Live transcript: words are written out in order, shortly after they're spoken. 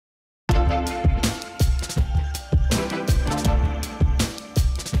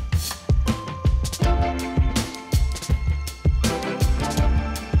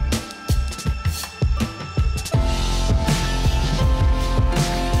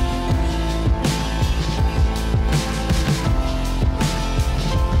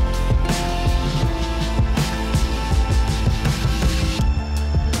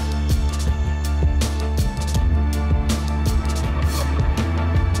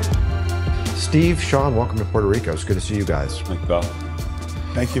Steve, Shawn, welcome to Puerto Rico. It's good to see you guys. Thank you, Bob.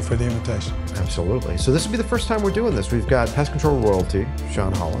 Thank you for the invitation. Absolutely. So this will be the first time we're doing this. We've got pest control royalty,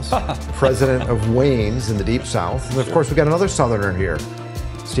 Shawn Hollis, president of Wayne's in the Deep South. And of course, we've got another Southerner here,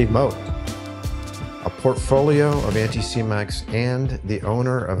 Steve Mote, a portfolio of Anticimex and the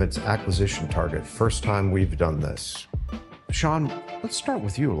owner of its acquisition target. First time we've done this. Shawn, let's start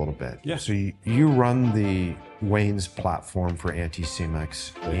with you a little bit. Yeah. So you run the Wayne's platform for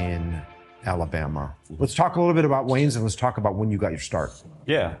Anticimex in Alabama. Let's talk a little bit about Wayne's and let's talk about when you got your start.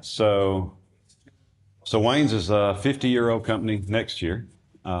 Yeah, so Wayne's is a 50-year-old company next year,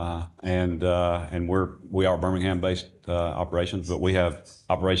 and we are Birmingham-based operations, but we have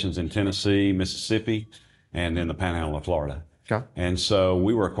operations in Tennessee, Mississippi, and in the Panhandle of Florida. Okay. And so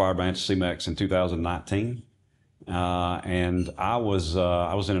we were acquired by Anticimex in 2019, and I was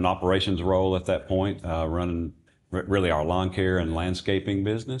in an operations role at that point, running really our lawn care and landscaping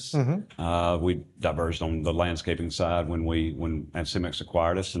business. Mm-hmm. We diverged on the landscaping side when Anticimex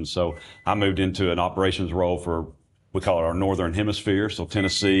acquired us. And so I moved into an operations role for, we call it our Northern Hemisphere. So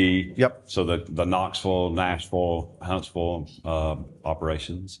Tennessee. Yep. So the Knoxville, Nashville, Huntsville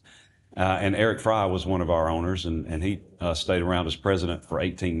operations. And Eric Fry was one of our owners, and he stayed around as president for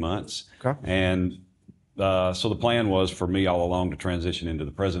 18 months. Okay. And so the plan was for me all along to transition into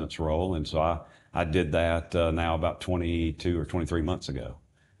the president's role. And so I did that now about 22 or 23 months ago.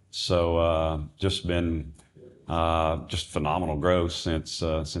 So just been just phenomenal growth since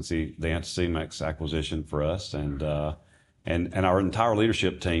the Anticimex acquisition for us, and our entire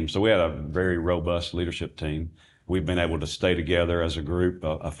leadership team. So we had a very robust leadership team. We've been able to stay together as a group,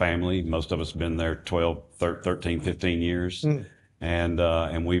 a family. Most of us have been there 12, 13, 15 years,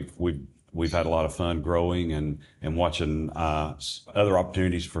 and we've had a lot of fun growing and watching other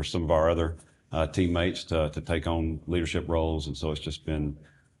opportunities for some of our other teammates to take on leadership roles, and so it's just been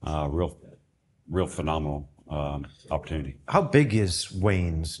real phenomenal opportunity. How big is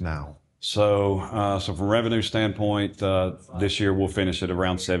Wayne's now? So from a revenue standpoint, this year we'll finish at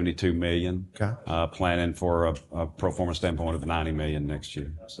around 72 million. Okay. Planning for a pro forma standpoint of 90 million next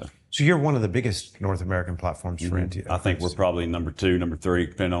year. So you're one of the biggest North American platforms for Anticimex. I think we're probably number 2, number 3,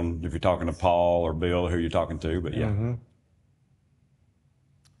 depending on if you're talking to Paul or Bill or who you're talking to. But yeah. Mm-hmm.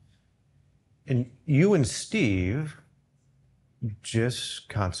 And you and Steve just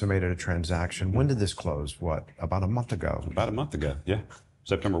consummated a transaction. When did this close? What, about a month ago? About a month ago, yeah.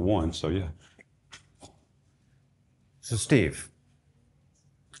 September 1, so yeah. So Steve,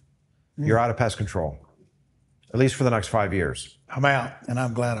 you're out of pest control, at least for the next 5 years. I'm out, and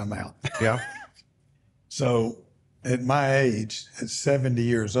I'm glad I'm out. Yeah. So at my age, at 70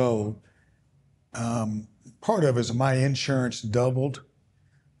 years old, part of it is my insurance doubled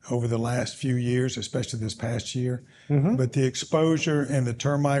over the last few years, especially this past year. Mm-hmm. But the exposure in the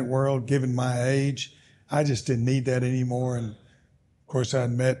termite world, given my age, I just didn't need that anymore. And of course, I'd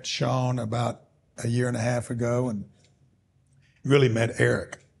met Shawn about a year and a half ago, and really met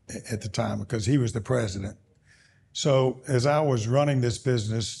Eric at the time because he was the president. So as I was running this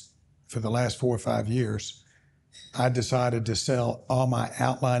business for the last 4 or 5 years, I decided to sell all my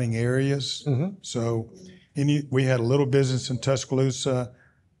outlining areas. Mm-hmm. So we had a little business in Tuscaloosa,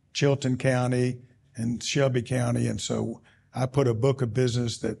 Chilton County, and Shelby County. And so I put a book of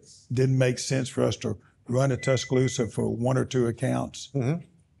business that didn't make sense for us to run at Tuscaloosa for 1 or 2 accounts. Mm-hmm.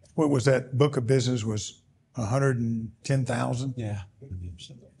 What was that book of business was $110,000. Yeah.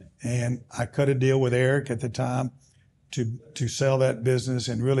 And I cut a deal with Eric at the time to sell that business,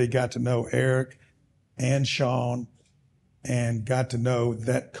 and really got to know Eric and Shawn and got to know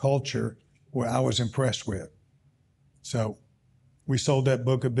that culture where I was impressed with. So we sold that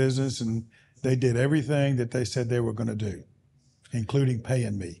book of business, and they did everything that they said they were going to do, including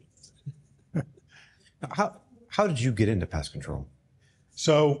paying me. How did you get into pest control?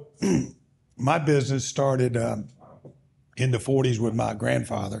 So my business started in the 40s with my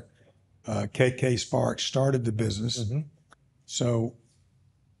grandfather. K.K. Sparks started the business. Mm-hmm. So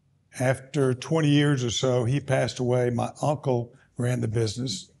after 20 years or so, he passed away. My uncle ran the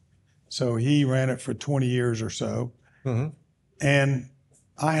business. So he ran it for 20 years or so. Mm-hmm. And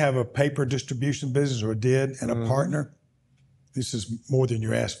I have a paper distribution business, or did, and a partner. This is more than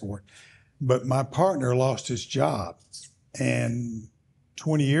you asked for. But my partner lost his job. And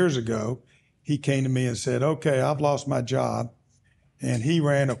 20 years ago, he came to me and said, okay, I've lost my job. And he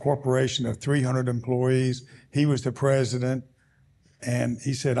ran a corporation of 300 employees. He was the president. And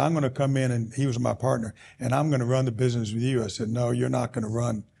he said, I'm going to come in, and he was my partner, and I'm going to run the business with you. I said, no, you're not going to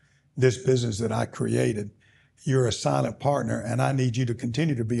run this business that I created. You're a silent partner, and I need you to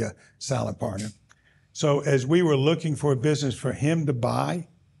continue to be a silent partner. So as we were looking for a business for him to buy,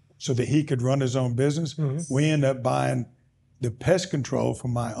 so that he could run his own business. We ended up buying the pest control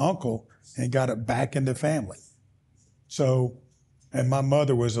from my uncle and got it back in the family. So, and my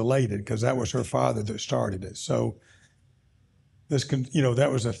mother was elated because that was her father that started it. So this, that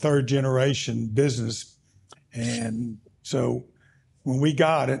was a third generation business. And so when we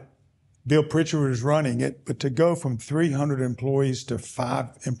got it, Bill Pritchard was running it, but to go from 300 employees to 5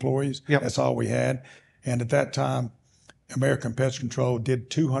 employees, that's all we had. And at that time, American Pest Control did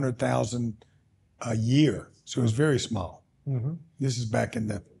 200,000 a year. So it was very small. This is back in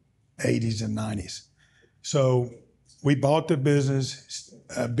the 80s and 90s. So we bought the business.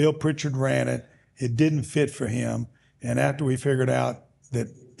 Bill Pritchard ran it. It didn't fit for him. And after we figured out that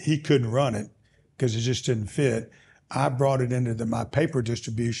he couldn't run it because it just didn't fit, I brought it into my paper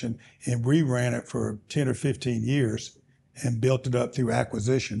distribution and we ran it for 10 or 15 years and built it up through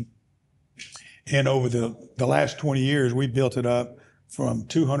acquisition. And over the last 20 years, we built it up from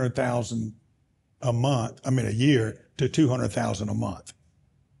 200,000 a year to 200,000 a month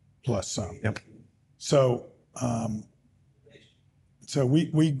plus some. So, so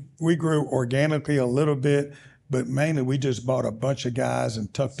we grew organically a little bit, but mainly we just bought a bunch of guys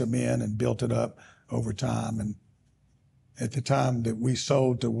and tucked them in and built it up over time. And at the time that we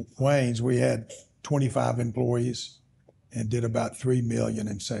sold to Wayne's, we had 25 employees and did about $3 million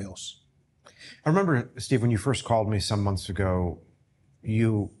in sales. I remember, Steve, when you first called me some months ago,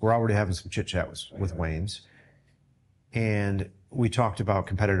 you were already having some chit-chat with Wayne's. And we talked about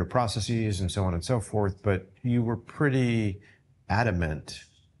competitive processes and so on and so forth, but you were pretty adamant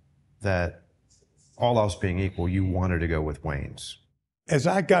that all else being equal, you wanted to go with Wayne's. As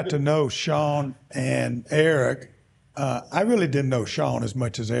I got to know Shawn and Eric, I really didn't know Shawn as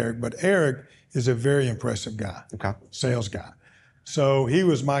much as Eric, but Eric is a very impressive guy, sales guy. So he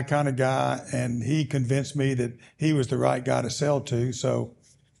was my kind of guy, and he convinced me that he was the right guy to sell to. So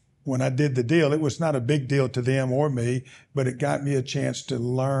when I did the deal, it was not a big deal to them or me, but it got me a chance to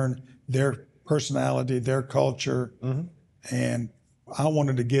learn their personality, their culture, and I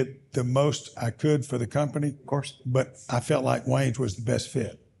wanted to get the most I could for the company. Of course. But I felt like Wayne's was the best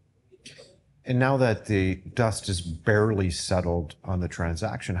fit. And now that the dust is barely settled on the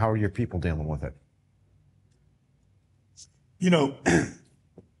transaction, how are your people dealing with it?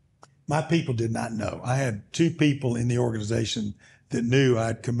 My people did not know. I had 2 people in the organization that knew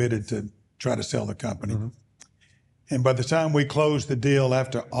I'd committed to try to sell the company. And by the time we closed the deal,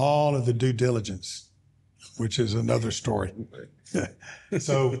 after all of the due diligence, which is another story.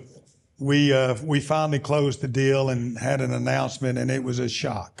 So we finally closed the deal and had an announcement, and it was a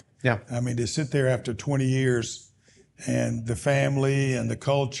shock. I mean, to sit there after 20 years and the family and the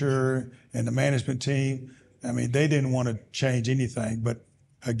culture and the management team, I mean, they didn't want to change anything. But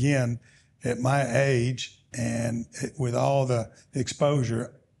again, at my age and with all the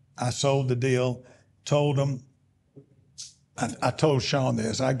exposure, I sold the deal, told them, I told Shawn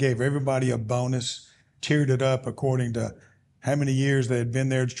this, I gave everybody a bonus, tiered it up according to how many years they had been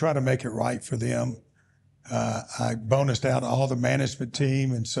there to try to make it right for them. I bonused out all the management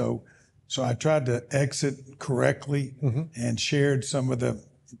team. And so I tried to exit correctly and shared some of the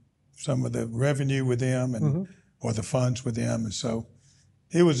revenue with them and or the funds with them. And so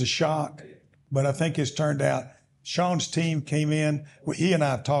it was a shock, but I think it's turned out. Shawn's team came in. He and I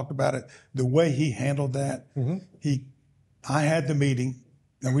have talked about it. The way he handled that, I had the meeting,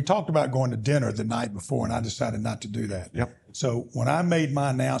 and we talked about going to dinner the night before, and I decided not to do that. So when I made my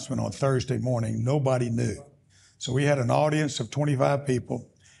announcement on Thursday morning, nobody knew. So we had an audience of 25 people.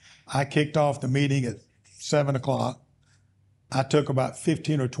 I kicked off the meeting at 7 o'clock. I took about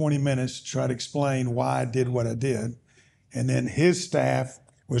 15 or 20 minutes to try to explain why I did what I did. And then his staff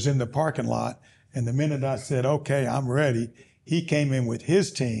was in the parking lot. And the minute I said, okay, I'm ready, he came in with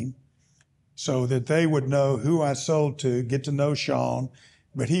his team so that they would know who I sold to, get to know Shawn.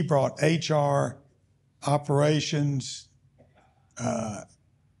 But he brought HR, operations, 4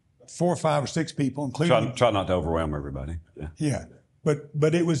 or 5 or 6 people, including... Try not to overwhelm everybody.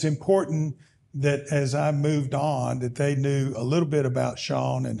 But it was important that as I moved on, that they knew a little bit about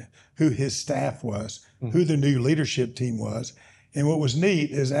Shawn and who his staff was, who the new leadership team was. And what was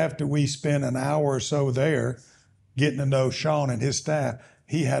neat is after we spent an hour or so there getting to know Shawn and his staff,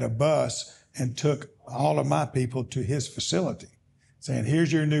 he had a bus and took all of my people to his facility, saying,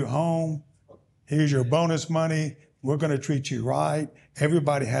 here's your new home, here's your bonus money, we're going to treat you right.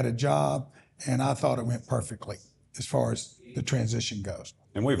 Everybody had a job, and I thought it went perfectly as far as the transition goes.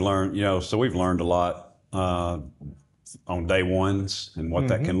 And we've learned, we've learned a lot on day ones and what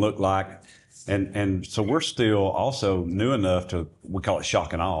that can look like. And so we're still also new enough to, we call it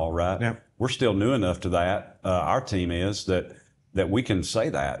shock and awe, right? We're still new enough to that, our team is, that that we can say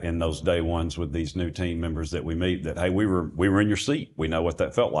that in those day ones with these new team members that we meet, that, hey, we were in your seat. We know what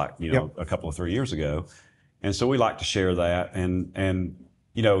that felt like, a couple of 3 years ago. And so we like to share that. And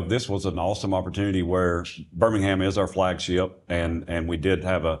this was an awesome opportunity where Birmingham is our flagship, and we did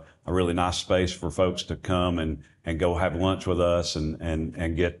have a really nice space for folks to come and go have lunch with us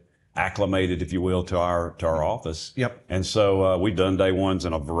and get acclimated, if you will, to our office. Yep. And so we've done day ones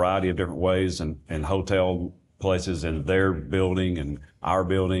in a variety of different ways, and hotel places in their building and our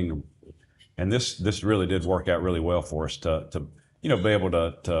building. And this really did work out really well for us to be able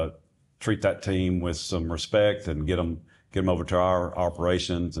to treat that team with some respect and get them over to our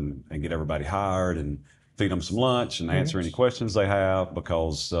operations and get everybody hired and feed them some lunch and answer any questions they have,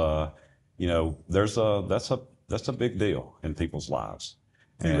 because that's a big deal in people's lives.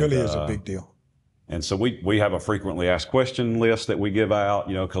 It really is a big deal. And so we have a frequently asked question list that we give out,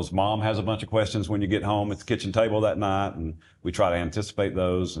 because mom has a bunch of questions when you get home at the kitchen table that night, and we try to anticipate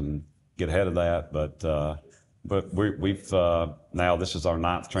those and get ahead of that. But we've now, this is our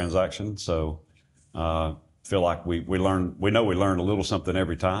 9th transaction, so feel like we learned a little something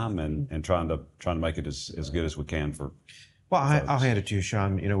every time, and trying to make it as good as we can for. Well, I'll hand it to you,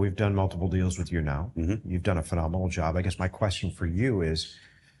 Shawn. We've done multiple deals with you now. You've done a phenomenal job. I guess my question for you is,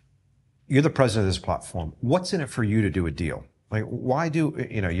 you're the president of this platform. What's in it for you to do a deal? Like, why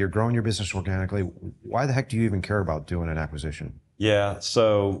you're growing your business organically. Why the heck do you even care about doing an acquisition? Yeah,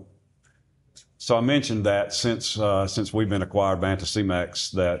 so I mentioned that since we've been acquired by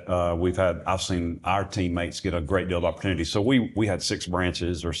Anticimex, that I've seen our teammates get a great deal of opportunity. So we had 6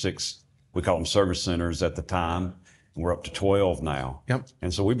 branches, or 6, we call them service centers at the time. And we're up to 12 now. Yep.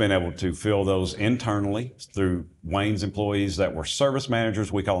 And so we've been able to fill those internally through Wayne's employees that were service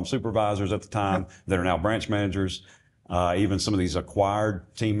managers. We call them supervisors at the time, that are now branch managers. Even some of these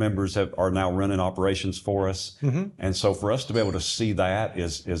acquired team members are now running operations for us. And so for us to be able to see that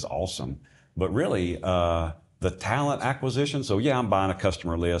is awesome. But really, the talent acquisition. So yeah, I'm buying a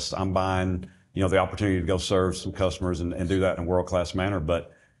customer list. I'm buying, the opportunity to go serve some customers and do that in a world-class manner.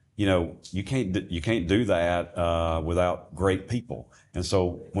 But you can't do that without great people. And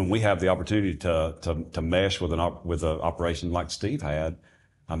so when we have the opportunity to mesh with an operation like Steve had,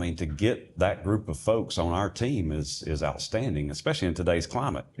 I mean, to get that group of folks on our team is outstanding, especially in today's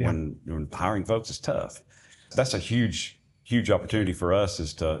climate, when hiring folks is tough. That's a huge opportunity for us,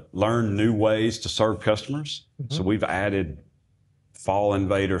 is to learn new ways to serve customers. So we've added fall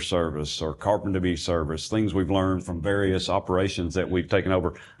invader service or carpenter bee service, things we've learned from various operations that we've taken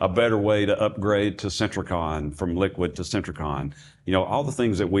over, a better way to upgrade to Centricon, from liquid to Centricon. All the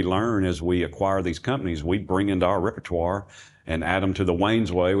things that we learn as we acquire these companies, we bring into our repertoire and add them to the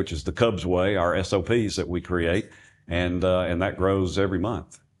Wayne's way, which is the Cubs way, our SOPs that we create. And that grows every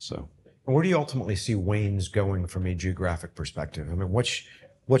month. So where do you ultimately see Wayne's going from a geographic perspective? I mean,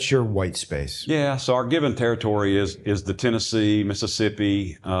 what's your white space? Yeah, so our given territory is the Tennessee,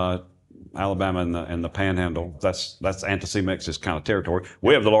 Mississippi, Alabama, and the Panhandle. That's Anticimex's kind of territory.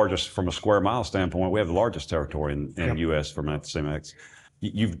 We have the largest, from a square mile standpoint, we have the largest territory in the U.S. from Anticimex.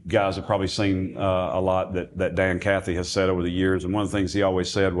 You guys have probably seen a lot that Dan Cathy has said over the years, and one of the things he always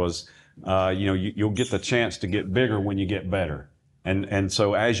said was, you'll get the chance to get bigger when you get better. And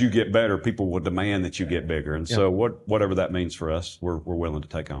so as you get better, people will demand that you get bigger. And so whatever that means for us, we're willing to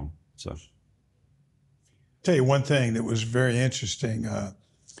take on. So, tell you one thing that was very interesting.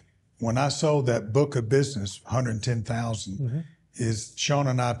 When I sold that book of business, 110,000, is Shawn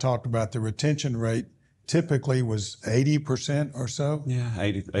and I talked about the retention rate typically was 80% or so. Yeah,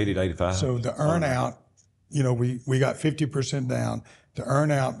 80 to 85. So the earn out, we got 50% down. The earn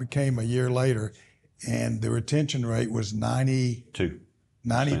out became a year later, and the retention rate was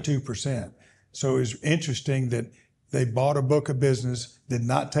 92%. So it was interesting that they bought a book of business, did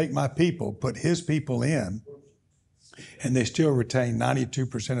not take my people, put his people in, and they still retained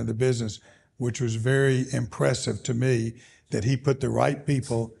 92% of the business, which was very impressive to me, that he put the right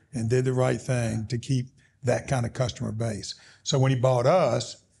people and did the right thing to keep that kind of customer base. So when he bought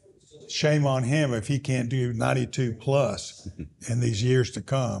us, shame on him if he can't do 92 plus in these years to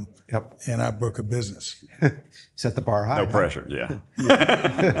come in our book of business. Set the bar high. No pressure,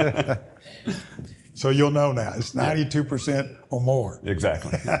 yeah. So you'll know now, it's 92% or more.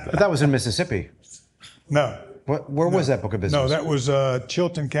 Exactly. But that was in Mississippi. No. Where was that book of business? No, that was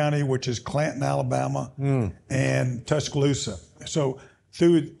Chilton County, which is Clanton, Alabama, and Tuscaloosa. So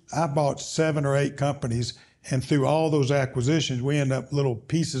I bought 7 or 8 companies, and through all those acquisitions, we ended up little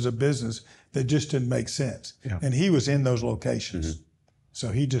pieces of business that just didn't make sense. Yeah. And he was in those locations. So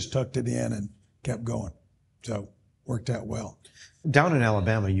he just tucked it in and kept going. So worked out well. Down in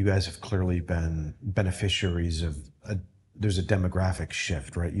Alabama, you guys have clearly been beneficiaries of there's a demographic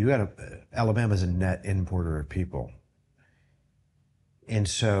shift, right? Alabama's a net importer of people. And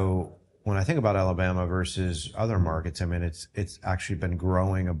so when I think about Alabama versus other markets, I mean, it's actually been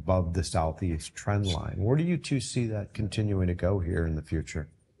growing above the Southeast trend line. Where do you two see that continuing to go here in the future?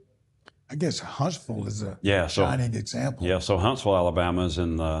 I guess Huntsville is a so, shining example. Yeah, so Huntsville, Alabama is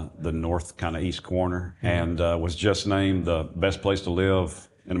in the north kind of east corner, and was just named the best place to live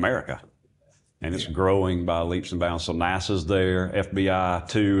in America. And it's growing by leaps and bounds. So NASA's there, FBI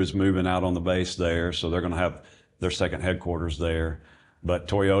too is moving out on the base there, so they're going to have their second headquarters there. But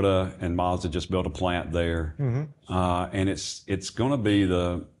Toyota and Mazda just built a plant there, and it's going to be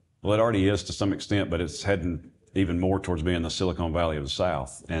well, it already is to some extent, but it's heading even more towards being the Silicon Valley of the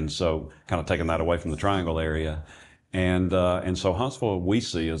South, and so kind of taking that away from the Triangle area, and so Huntsville we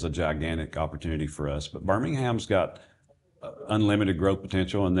see as a gigantic opportunity for us. But Birmingham's got unlimited growth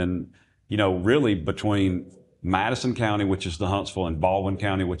potential, and then really between Madison County, which is the Huntsville, and Baldwin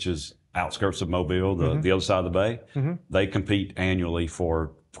County, which is outskirts of Mobile, the other side of the bay, they compete annually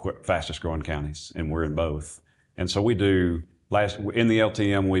for fastest growing counties, and we're in both. And so we do, in the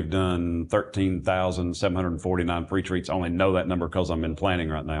LTM, we've done 13,749 pre-treats. I only know that number because I'm in planning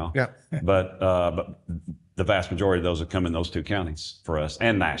right now. Yeah. But the vast majority of those have come in those two counties for us,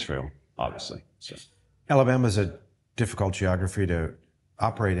 and Nashville, obviously. So. Alabama's a difficult geography to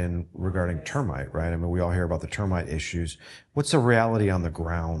operate in regarding termite, right? I mean, we all hear about the termite issues. What's the reality on the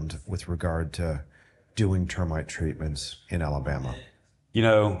ground with regard to doing termite treatments in Alabama?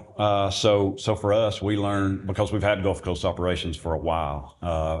 So for us, we learned, because we've had Gulf Coast operations for a while,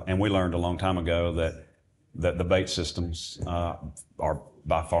 and we learned a long time ago that the bait systems are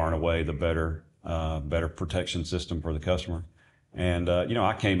by far and away the better protection system for the customer. And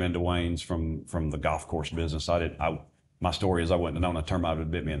I came into Wayne's from the golf course business. My story is I wouldn't have known a termite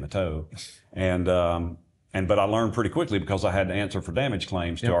would bit me in the toe, but I learned pretty quickly because I had to answer for damage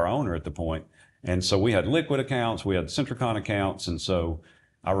claims to our owner at the point. And so we had liquid accounts, we had Centricon accounts, and so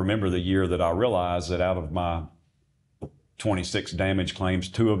I remember the year that I realized that out of my 26 damage claims,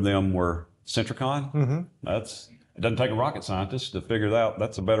 2 of them were Centricon. It doesn't take a rocket scientist to figure out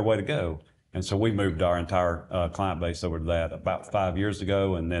that's a better way to go. And so we moved our entire client base over to that about 5 years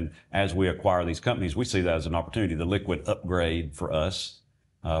ago. And then as we acquire these companies, we see that as an opportunity. The liquid upgrade for us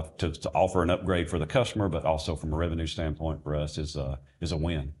to offer an upgrade for the customer, but also from a revenue standpoint for us is a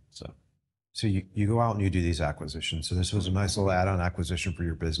win. So you go out and you do these acquisitions. So this was a nice little add-on acquisition for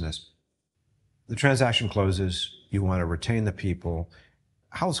your business. The transaction closes. You want to retain the people.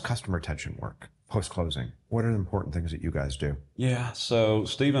 How does customer retention work post-closing? What are the important things that you guys do? Yeah, so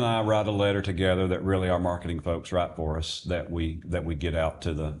Steve and I write a letter together that really our marketing folks write for us that we get out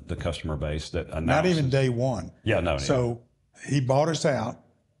to the customer base that announces. Not even day one. Yeah, no. So he bought us out,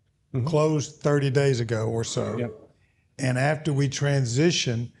 closed 30 days ago or so. Yep. And after we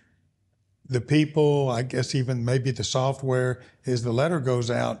transition, the people, I guess even maybe the software, the letter goes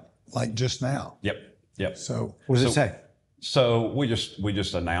out like just now. Yep. So what does it say? So we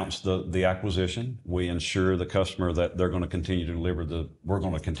just announced the acquisition. We ensure the customer that we're going to continue to deliver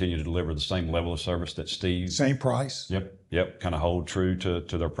the same level of service that Steve. Same price. Yep. Kind of hold true to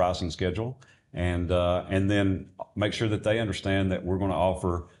their pricing schedule, and then make sure that they understand that we're going to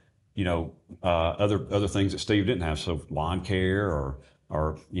offer, other things that Steve didn't have. So lawn care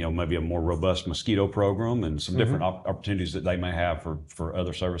or maybe a more robust mosquito program and some different opportunities that they may have for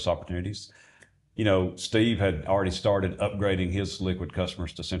other service opportunities. Steve had already started upgrading his liquid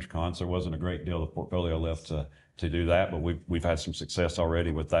customers to Centricon, so there wasn't a great deal of portfolio left to do that, but we've had some success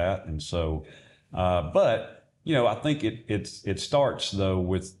already with that. And so, I think it starts though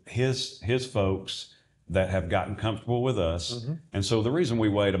with his folks that have gotten comfortable with us. And so the reason we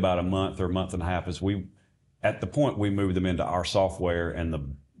wait about a month or a month and a half is at the point we move them into our software and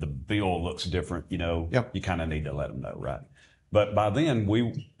the bill looks different, you kind of need to let them know, right? But by then,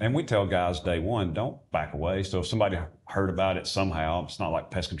 we tell guys day one, don't back away. So if somebody heard about it somehow, it's not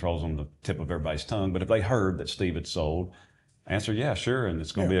like pest control's on the tip of everybody's tongue, but if they heard that Steve had sold, answer, yeah, sure, and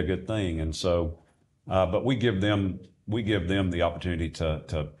it's going to be a good thing. And so, but we give them the opportunity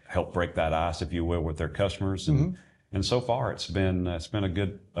to help break that ice, if you will, with their customers. And so far, it's been a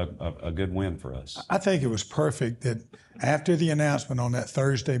good win for us. I think it was perfect that after the announcement on that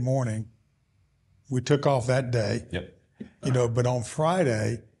Thursday morning, we took off that day. Yep. But on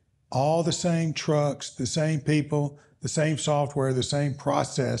Friday, all the same trucks, the same people, the same software, the same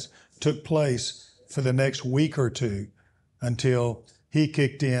process took place for the next week or two until he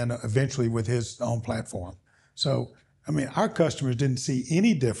kicked in eventually with his own platform. So, our customers didn't see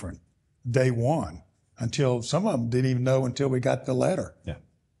any different day one until some of them didn't even know until we got the letter. Yeah.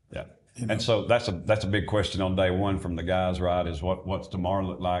 And so that's a big question on day one from the guys, right? Is what's tomorrow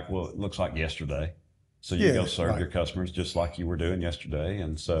look like? Well, it looks like yesterday. So you go serve your customers just like you were doing yesterday.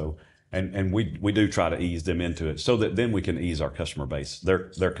 And so, and we do try to ease them into it so that then we can ease our customer base,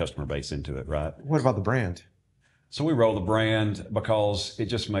 their customer base into it, right? What about the brand? So we roll the brand because it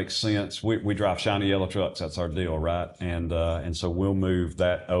just makes sense. We drive shiny yellow trucks. That's our deal, right? And so we'll move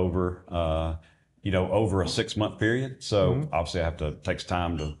that over, over a 6-month period. So obviously takes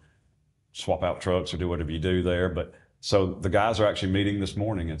time to swap out trucks or do whatever you do there. But so the guys are actually meeting this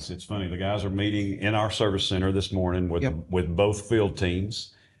morning. It's funny. The guys are meeting in our service center this morning with both field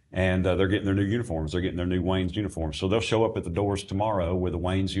teams, and they're getting their new uniforms. They're getting their new Wayne's uniforms. So they'll show up at the doors tomorrow with a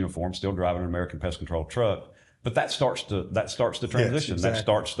Wayne's uniform, still driving an American Pest Control truck. But that starts the transition. Yes, exactly. That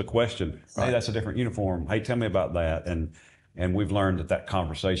starts the question. Right. Hey, that's a different uniform. Hey, tell me about that. And we've learned that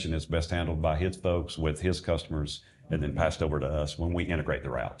conversation is best handled by his folks with his customers, and then passed over to us when we integrate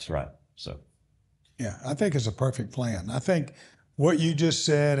the routes, right? So, yeah, I think it's a perfect plan. I think what you just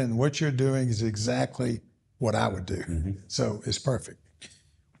said and what you're doing is exactly what I would do. Mm-hmm. So it's perfect.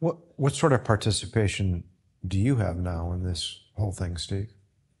 What sort of participation do you have now in this whole thing, Steve?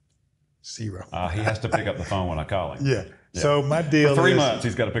 0. He has to pick up the phone when I call him. Yeah. So my deal For 3 months,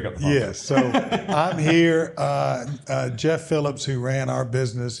 he's got to pick up the phone. Yeah. So I'm here. Jeff Phillips, who ran our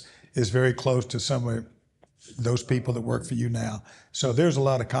business, is very close to some of those people that work for you now. So there's a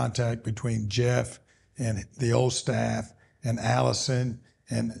lot of contact between Jeff and the old staff and Allison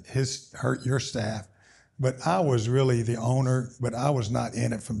and your staff. But I was really the owner, but I was not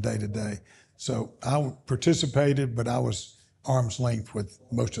in it from day to day. So I participated, but I was arm's length with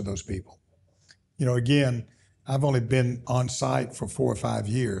most of those people. Again, I've only been on site for 4 or 5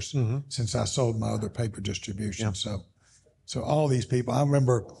 years since I sold my other paper distribution. Yeah. So all these people, I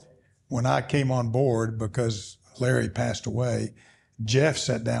remember when I came on board, because Larry passed away, Jeff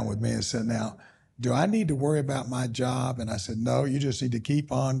sat down with me and said, now, do I need to worry about my job? And I said, no, you just need to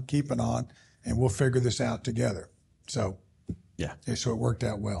keep on keeping on, and we'll figure this out together. So it worked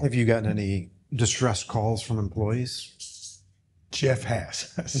out well. Have you gotten any distress calls from employees? Jeff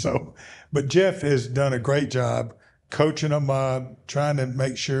has. But Jeff has done a great job coaching them up, trying to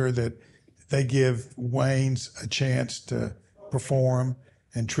make sure that they give Wayne's a chance to perform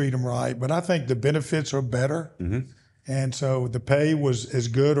and treat them right. But I think the benefits are better. Mm-hmm. And so the pay was as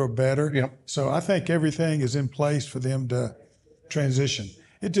good or better. Yep. So I think everything is in place for them to transition.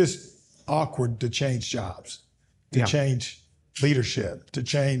 It's just awkward to change jobs, to change leadership, to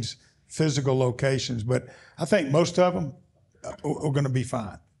change physical locations. But I think most of them are going to be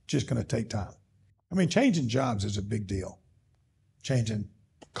fine. Just going to take time. I mean, changing jobs is a big deal. Changing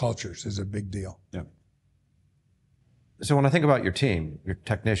cultures is a big deal. Yeah. So when I think about your team, your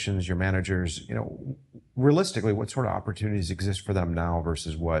technicians, your managers, realistically, what sort of opportunities exist for them now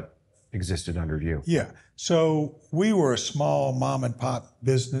versus what existed under you? Yeah. So we were a small mom and pop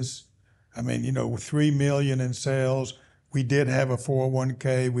business. I mean, with $3 million in sales, we did have a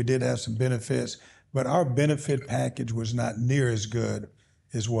 401k, we did have some benefits, but our benefit package was not near as good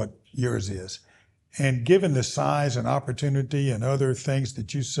as what yours is. And given the size and opportunity and other things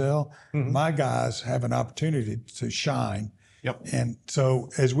that you sell, my guys have an opportunity to shine. Yep. And so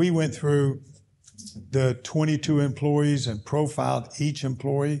as we went through the 22 employees and profiled each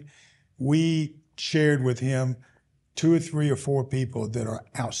employee, we shared with him 2 or 3 or 4 people that are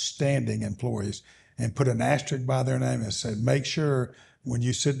outstanding employees and put an asterisk by their name and said, make sure when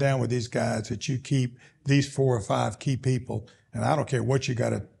you sit down with these guys that you keep these 4 or 5 key people. And I don't care what you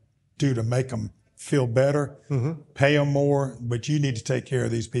got to do to make them feel better, pay them more, but you need to take care of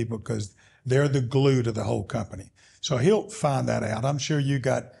these people because they're the glue to the whole company. So he'll find that out. I'm sure you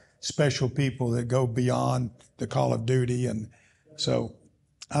got special people that go beyond the call of duty. And so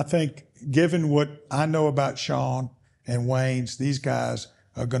I think given what I know about Shawn and Wayne's, these guys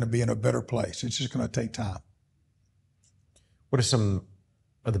are going to be in a better place. It's just going to take time. What are some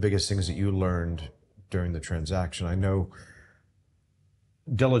of the biggest things that you learned during the transaction? I know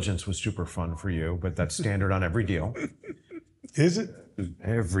diligence was super fun for you, but that's standard on every deal. Is it?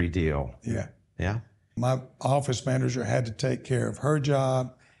 Every deal. Yeah. Yeah. My office manager had to take care of her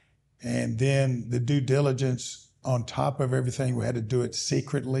job, and then the due diligence on top of everything, we had to do it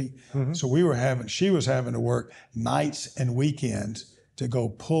secretly. So she was having to work nights and weekends to go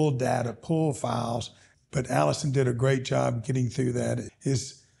pull data, pull files. But Allison did a great job getting through that.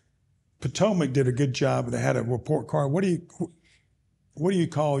 Potomac did a good job. They had a report card. What do you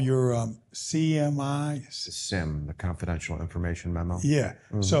call your CMI? SIM, the confidential information memo. Yeah.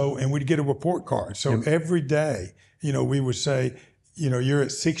 So, and we'd get a report card. So every day, we would say, you're at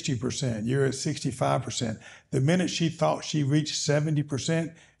 60%, you're at 65%. The minute she thought she reached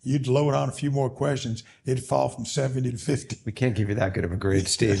 70%, you'd load on a few more questions. It'd fall from 70 to 50. We can't give you that good of a grade,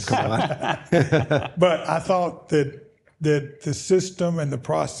 Steve. Come on. But I thought that the system and the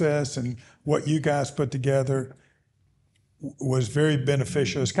process and what you guys put together was very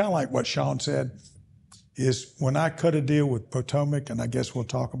beneficial. It's kind of like what Shawn said, is when I cut a deal with Potomac, and I guess we'll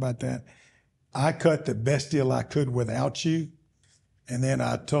talk about that, I cut the best deal I could without you. And then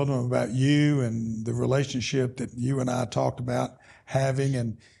I told him about you and the relationship that you and I talked about having.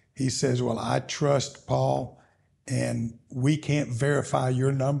 And he says, well, I trust Paul, and we can't verify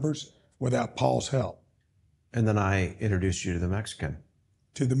your numbers without Paul's help. And then I introduced you to the Mexican.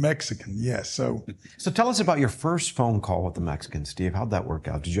 To the Mexican, yes. So tell us about your first phone call with the Mexican, Steve. How'd that work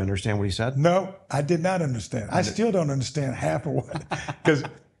out? Did you understand what he said? No, I did not understand. I still don't understand half of what, because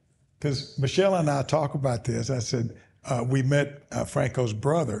Michelle and I talk about this. I said, we met Franco's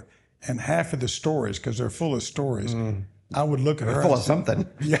brother, and half of the stories, because they're full of stories, I would look at her. Full of something.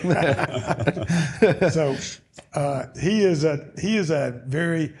 Yeah. So he is a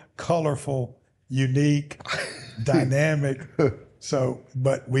very colorful, unique, dynamic. So,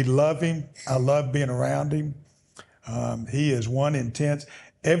 but we love him. I love being around him. He is one intense.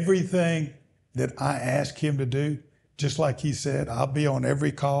 Everything that I ask him to do, just like he said, I'll be on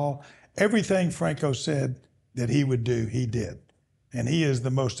every call. Everything Franco said that he would do, he did. And he is the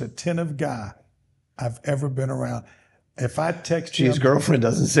most attentive guy I've ever been around. If I text him... His girlfriend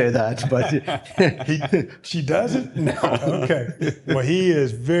doesn't say that, but... She doesn't? No. Okay. Well, he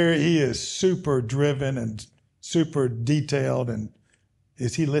is super driven and super detailed. And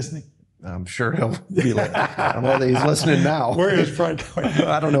is he listening? I'm sure he'll be like, I don't know that he's listening now. Where is Franco?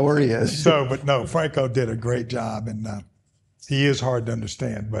 I don't know where he is. But no, Franco did a great job, and he is hard to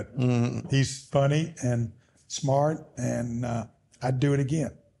understand, but he's funny and smart, and I'd do it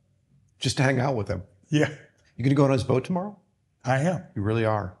again. Just to hang out with him. Yeah. You gonna go on his boat tomorrow? I am. You really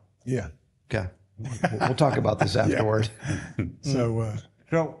are? Yeah. Okay. We'll talk about this afterward. So,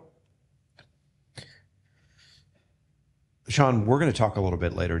 Shawn, we're going to talk a little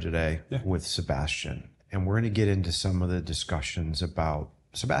bit later today with Sebastian, and we're going to get into some of the discussions about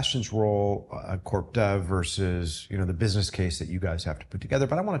Sebastian's role, corp dev versus the business case that you guys have to put together.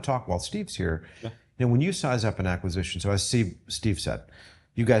 But I want to talk while Steve's here. When you size up an acquisition, so as Steve said,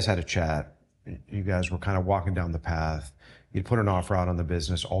 you guys had a chat. You guys were kind of walking down the path. You'd put an offer out on the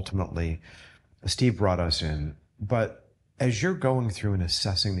business. Ultimately, Steve brought us in. But as you're going through and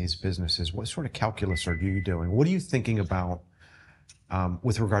assessing these businesses, what sort of calculus are you doing? What are you thinking about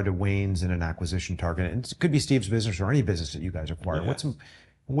with regard to Wayne's and an acquisition target? And it could be Steve's business or any business that you guys acquire.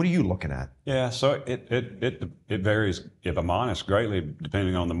 What are you looking at? Yeah, so it varies, if I'm honest, greatly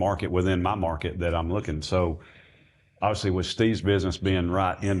depending on the market within my market that I'm looking. So obviously with Steve's business being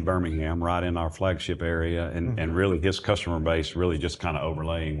right in Birmingham, right in our flagship area, and really his customer base really just kind of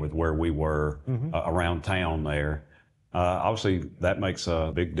overlaying with where we were around town there. Obviously, that makes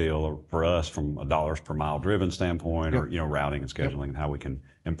a big deal for us from a dollars per mile driven standpoint, or routing and scheduling and how we can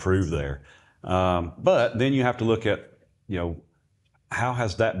improve there. But then you have to look at how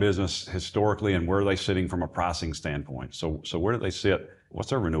has that business historically, and where are they sitting from a pricing standpoint? So where do they sit?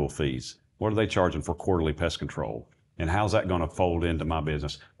 What's their renewal fees? What are they charging for quarterly pest control? And how's that going to fold into my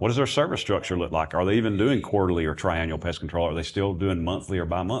business? What does their service structure look like? Are they even doing quarterly or triannual pest control? Are they still doing monthly or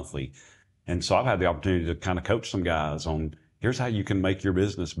bi-monthly? And so I've had the opportunity to kind of coach some guys on here's how you can make your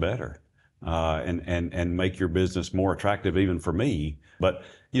business better and make your business more attractive even for me. But,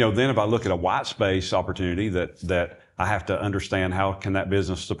 then if I look at a white space opportunity that I have to understand how can that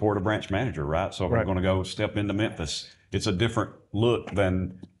business support a branch manager, right? So if I'm going to go step into Memphis, it's a different look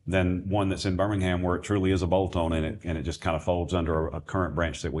than one that's in Birmingham where it truly is a bolt-on and it just kind of folds under a current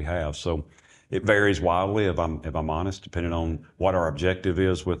branch that we have. So it varies wildly, if I'm honest, depending on what our objective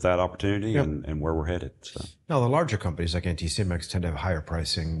is with that opportunity and where we're headed. So. Now, the larger companies like Anticimex tend to have higher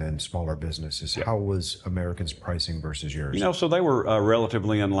pricing than smaller businesses. How was American's pricing versus yours? So they were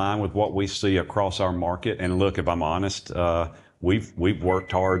relatively in line with what we see across our market. And look, if I'm honest, we've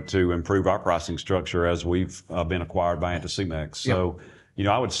worked hard to improve our pricing structure as we've been acquired by Anticimex. So,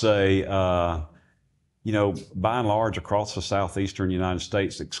 I would say, by and large across the southeastern United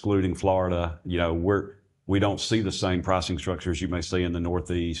States, excluding Florida, we don't see the same pricing structures you may see in the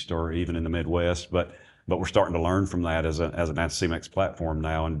Northeast or even in the Midwest, but we're starting to learn from that as an Anticimex platform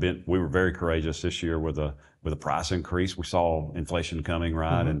now. And we were very courageous this year with a price increase. We saw inflation coming,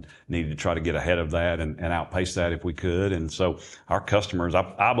 right, and needed to try to get ahead of that and outpace that if we could. And so our customers,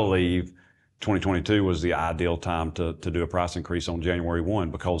 I believe 2022 was the ideal time to do a price increase on January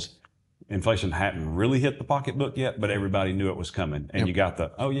 1 because inflation hadn't really hit the pocketbook yet, but everybody knew it was coming. And you got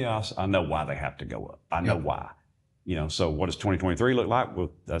the, oh yeah, I know why they have to go up. I know why. So what does 2023 look like?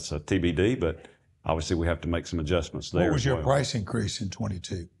 Well, that's a TBD, but obviously we have to make some adjustments there. What was your price increase in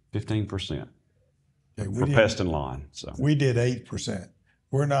 22? 15% Okay, for pest and lawn. So we did 8%.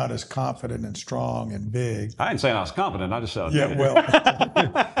 We're not as confident and strong and big. I didn't say I was confident. I just said Yeah, well,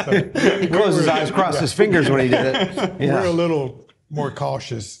 He closed his eyes, crossed his fingers when he did it. Yeah. we're a little more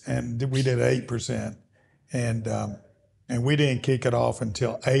cautious, and we did 8%, and we didn't kick it off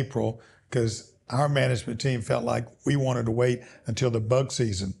until April because our management team felt like we wanted to wait until the bug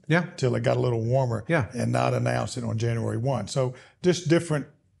season, till it got a little warmer, and not announce it on January 1. So just different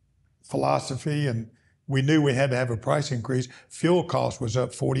philosophy, and we knew we had to have a price increase. Fuel cost was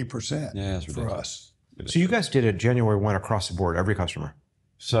up 40% for us. So you guys did it January 1 across the board, every customer?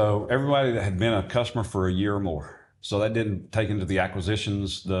 So everybody that had been a customer for a year or more. So that didn't take into the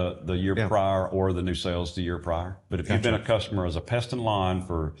acquisitions the year prior or the new sales the year prior. But if you've been a customer as a pest and lawn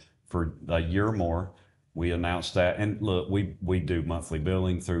for a year or more, we announced that. And look, we do monthly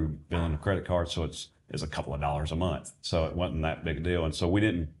billing through billing a credit card, so it's a couple of dollars a month. So it wasn't that big a deal. And so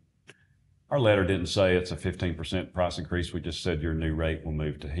our letter didn't say it's a 15% price increase. We just said your new rate will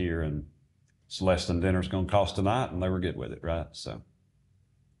move to here, and it's less than dinner's going to cost tonight, and they were good with it, right? So,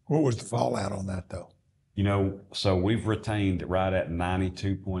 what was the fallout on that, though? So we've retained right at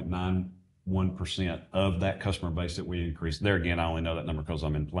 92.91% of that customer base that we increased. There again, I only know that number because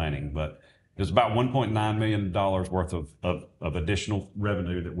I'm in planning, but there's about $1.9 million worth of additional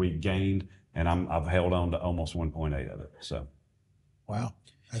revenue that we gained, and I've held on to almost 1.8 of it. So, wow,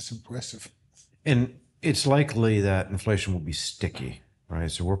 that's impressive. And it's likely that inflation will be sticky,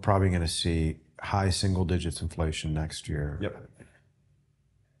 right? So we're probably going to see high single digits inflation next year. Yep.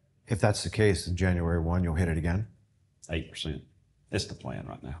 If that's the case, in January 1, you'll hit it again? 8%. It's the plan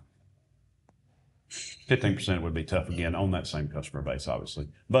right now. 15% would be tough again on that same customer base, obviously.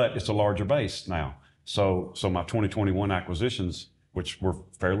 But it's a larger base now. So my 2021 acquisitions, which were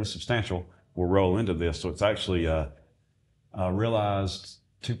fairly substantial, will roll into this. So it's actually realized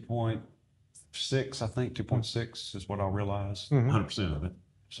 2.6, I think. 2.6 is what I'll realize, 100% of it.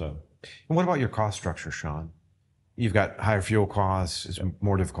 So. And what about your cost structure, Shawn? You've got higher fuel costs. It's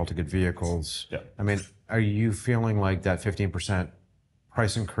more difficult to get vehicles. I mean, are you feeling like that 15%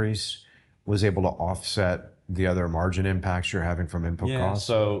 price increase was able to offset the other margin impacts you're having from input costs?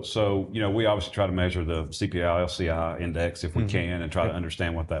 So we obviously try to measure the CPI, LCI index if we can, and try to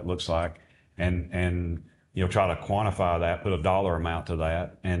understand what that looks like, and try to quantify that, put a dollar amount to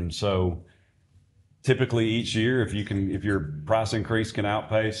that. And so typically each year, if your price increase can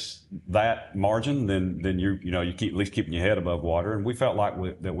outpace that margin, then you keep at least keeping your head above water. And we felt like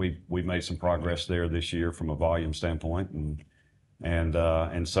we made some progress there this year from a volume standpoint,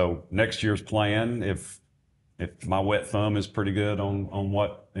 and so next year's plan, if my wet thumb is pretty good on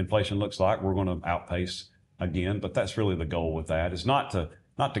what inflation looks like, we're going to outpace again. But that's really the goal with that, is not to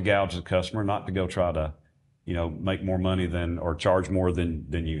gouge the customer, not to go try to make more money or charge more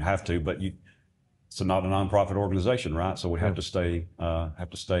than you have to, but it's not a nonprofit organization, right? So we have to stay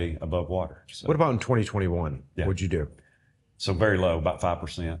above water. So. What about in 2021? What'd you do? So very low, about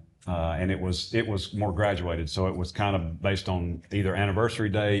 5%, and it was more graduated. So it was kind of based on either anniversary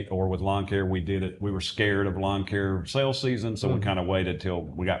date or with lawn care. We did it. We were scared of lawn care sales season, so we kind of waited till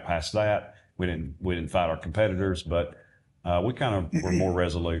we got past that. We didn't fight our competitors, but we kind of were more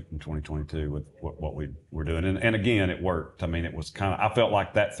resolute in 2022 with what we were doing. And again, it worked. I mean, it was I felt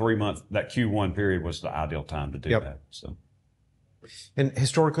like that 3-month, that Q1 period was the ideal time to do that. So. And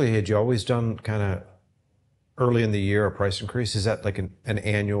historically, had you always done kind of early in the year a price increase? Is that like an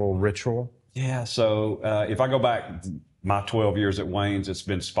annual ritual? Yeah. So if I go back my 12 years at Wayne's, it's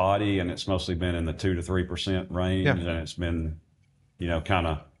been spotty, and it's mostly been in the 2 to 3% range. And it's been, kind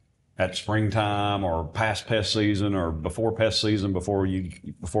of at springtime or past pest season or before pest season, before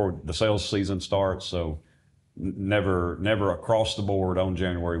the sales season starts. So never across the board on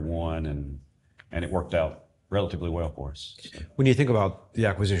January 1, and it worked out relatively well for us. So. When you think about the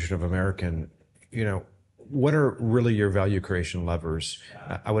acquisition of American, what are really your value creation levers?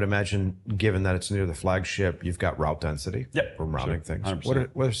 I would imagine, given that it's near the flagship, you've got route density from routing things. 100%.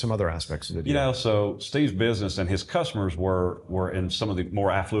 What are some other aspects of the deal? So Steve's business and his customers were in some of the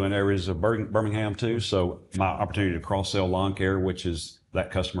more affluent areas of Birmingham too. So my opportunity to cross-sell lawn care, which is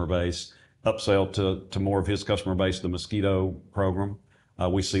that customer base, upsell to more of his customer base, the mosquito program.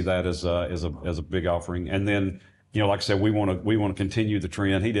 We see that as a big offering. And then, like I said, we want to continue the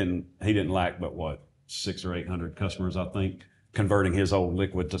trend. He didn't lack but what? 600 or 800 customers, I think, converting his old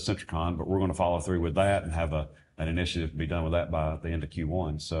liquid to Centricon, but we're going to follow through with that and have an initiative to be done with that by the end of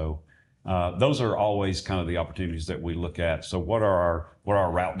Q1. So, those are always kind of the opportunities that we look at. So what are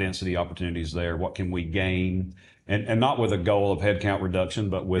our route density opportunities there? What can we gain? And not with a goal of headcount reduction,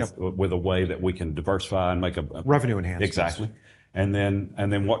 but with a way that we can diversify and make a revenue enhancement. Exactly. And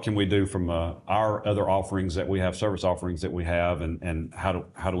then what can we do from our other offerings that we have, service offerings that we have, and how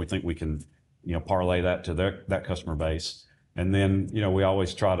do we think we can, parlay that to that customer base? And then, we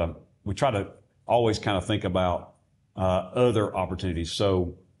try to always kind of think about other opportunities.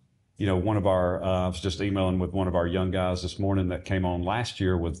 So, I was just emailing with one of our young guys this morning that came on last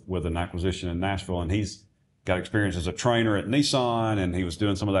year with an acquisition in Nashville, and he's got experience as a trainer at Nissan, and he was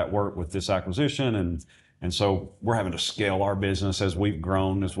doing some of that work with this acquisition, and so we're having to scale our business as we've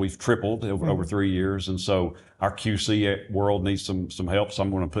grown, as we've tripled over 3 years, and so our QC world needs some help. So I'm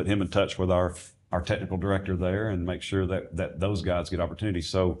going to put him in touch with our technical director there and make sure that those guys get opportunities.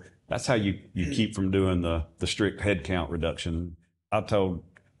 So that's how you keep from doing the strict headcount reduction. I told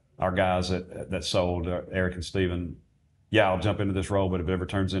our guys that sold, Eric and Steven, yeah, I'll jump into this role, but if it ever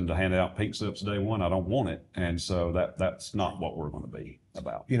turns into handing out pink slips day one, I don't want it. And so that's not what we're going to be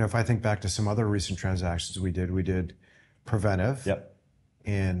about. If I think back to some other recent transactions we did Preventive. Yep.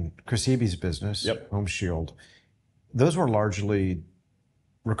 In Chris Eby's business, Yep. Home Shield. Those were largely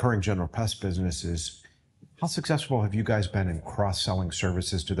recurring general pest businesses. How successful have you guys been in cross-selling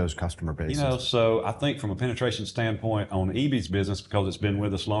services to those customer bases? So I think from a penetration standpoint on Eby's business, because it's been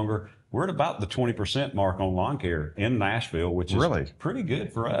with us longer, we're at about the 20% mark on lawn care in Nashville, which is really pretty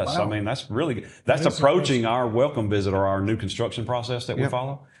good for us. Wow. I mean, that's really good. That's approaching our welcome visit or our new construction process that we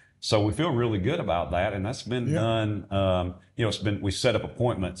follow. So we feel really good about that. And that's been done, we set up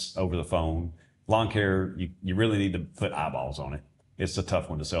appointments over the phone. Lawn care, you really need to put eyeballs on it. It's a tough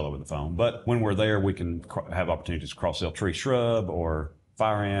one to sell over the phone. But when we're there, we can have opportunities to cross-sell tree shrub or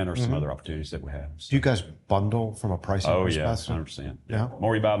fire ant or some other opportunities that we have. So. Do you guys bundle from a pricing perspective? 100%. Yeah.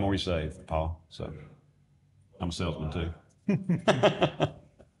 More you buy, more you save, Paul. So I'm a salesman too.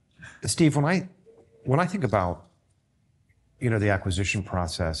 Steve, when I think about, the acquisition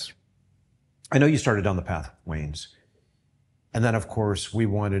process, I know you started down the path with Wayne's. And then, of course, we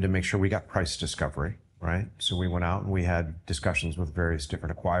wanted to make sure we got price discovery, right? So we went out and we had discussions with various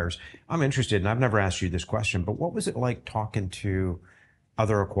different acquirers. I'm interested, and I've never asked you this question, but what was it like talking to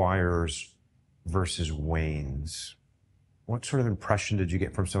other acquirers versus Wayne's? What sort of impression did you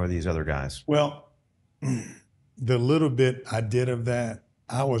get from some of these other guys? Well, the little bit I did of that,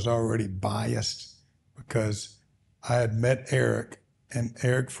 I was already biased because I had met Eric and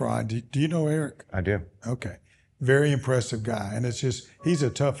Eric Fry. Do you know Eric? I do. Okay. Very impressive guy. And he's a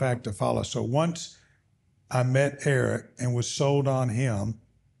tough act to follow. So once I met Eric and was sold on him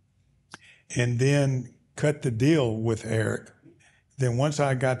and then cut the deal with Eric, then once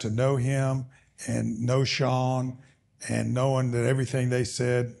I got to know him and know Shawn and knowing that everything they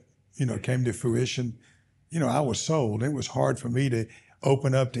said, came to fruition, I was sold. It was hard for me to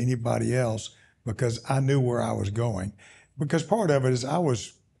open up to anybody else because I knew where I was going. Because part of it is I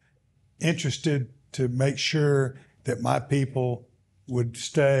was interested to make sure that my people would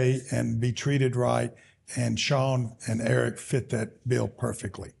stay and be treated right, and Shawn and Eric fit that bill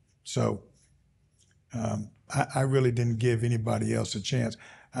perfectly. So I really didn't give anybody else a chance.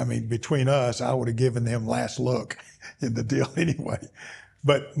 I mean, between us, I would have given them last look in the deal anyway.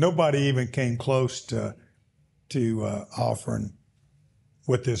 But nobody even came close to offering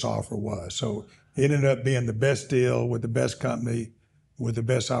what this offer was. So it ended up being the best deal with the best company, with the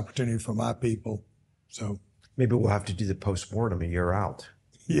best opportunity for my people. So maybe we'll have to do the post-mortem a year out.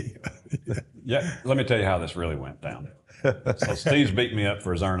 Yeah. Let me tell you how this really went down. So Steve's beat me up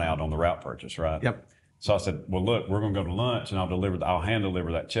for his earn out on the route purchase, right? Yep. So I said, well, look, we're going to go to lunch and I'll hand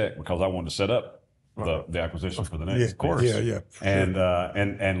deliver that check because I wanted to set up the acquisition for the next. Yeah, of course. Yeah.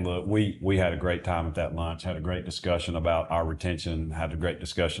 And look, we had a great time at that lunch, had a great discussion about our retention, had a great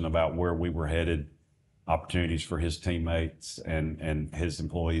discussion about where we were headed, opportunities for his teammates and his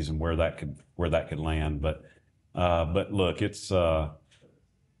employees and where that could land. But look, it's, I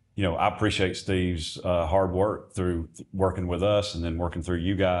appreciate Steve's hard work through working with us and then working through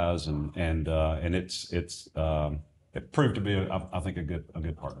you guys, and it proved to be, I think, a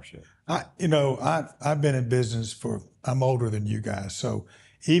good partnership. I've been in business I'm older than you guys, so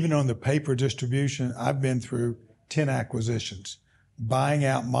even on the paper distribution, I've been through 10 acquisitions, buying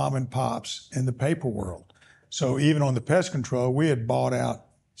out mom and pops in the paper world. So even on the pest control, we had bought out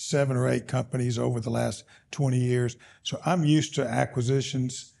 7 or 8 companies over the last 20 years. So I'm used to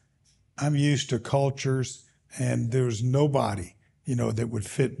acquisitions. I'm used to cultures, and there's nobody, that would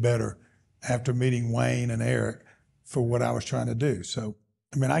fit better after meeting Wayne and Eric for what I was trying to do. So,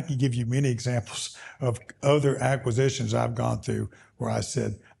 I can give you many examples of other acquisitions I've gone through where I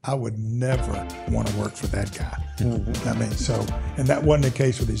said, I would never want to work for that guy. I mean, so, and that wasn't the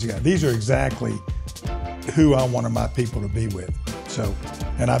case with these guys. These are exactly who I wanted my people to be with. So,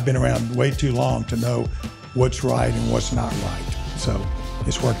 and I've been around way too long to know what's right and what's not right. So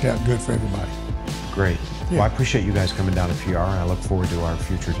it's worked out good for everybody. Great. Yeah. Well, I appreciate you guys coming down to PR, and I look forward to our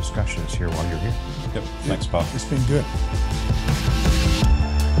future discussions here while you're here. Yep. Thanks, Paul. It's been good.